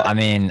know. I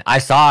mean, I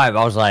saw it.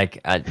 I was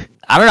like, I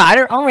don't know. I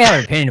don't really have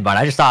an opinion about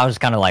it. I just thought I was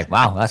kind of like,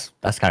 wow,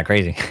 that's kind of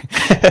crazy.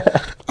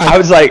 I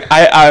was like,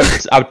 I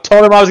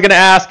told him I was gonna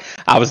ask.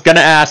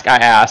 I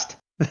asked.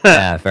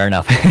 Yeah, fair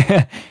enough.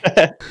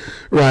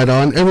 Right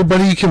on.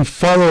 Everybody, you can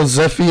follow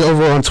Zephy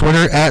over on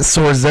Twitter at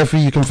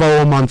SoaR. You can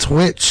follow him on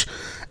Twitch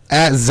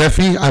at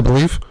Zephy, I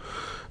believe.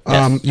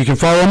 Yes. You can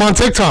follow him on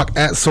TikTok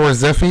at SoaR.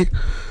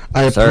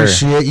 I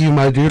appreciate you,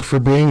 my dude, for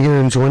being here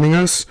and joining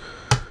us.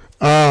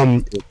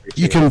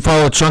 You can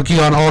follow Chunky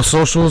on all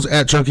socials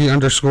at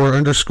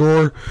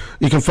Chunky__.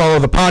 You can follow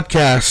the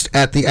podcast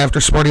at the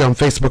AfterSparty on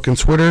Facebook and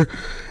Twitter,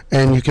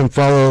 and you can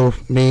follow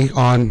me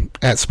on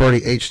at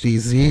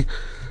SpartyHDZ.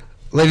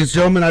 Ladies and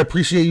gentlemen, I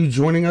appreciate you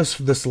joining us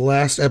for this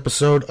last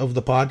episode of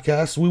the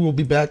podcast. We will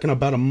be back in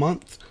about a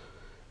month,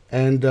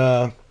 and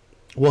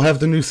we'll have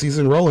the new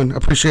season rolling.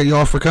 Appreciate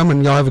y'all for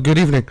coming. Y'all have a good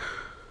evening.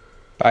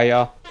 Bye,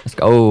 y'all. Let's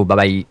go.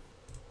 Bye-bye.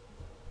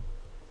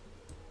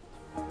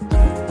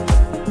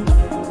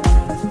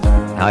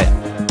 Hell yeah.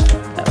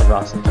 That was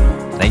awesome.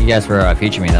 Thank you guys for featuring me, though.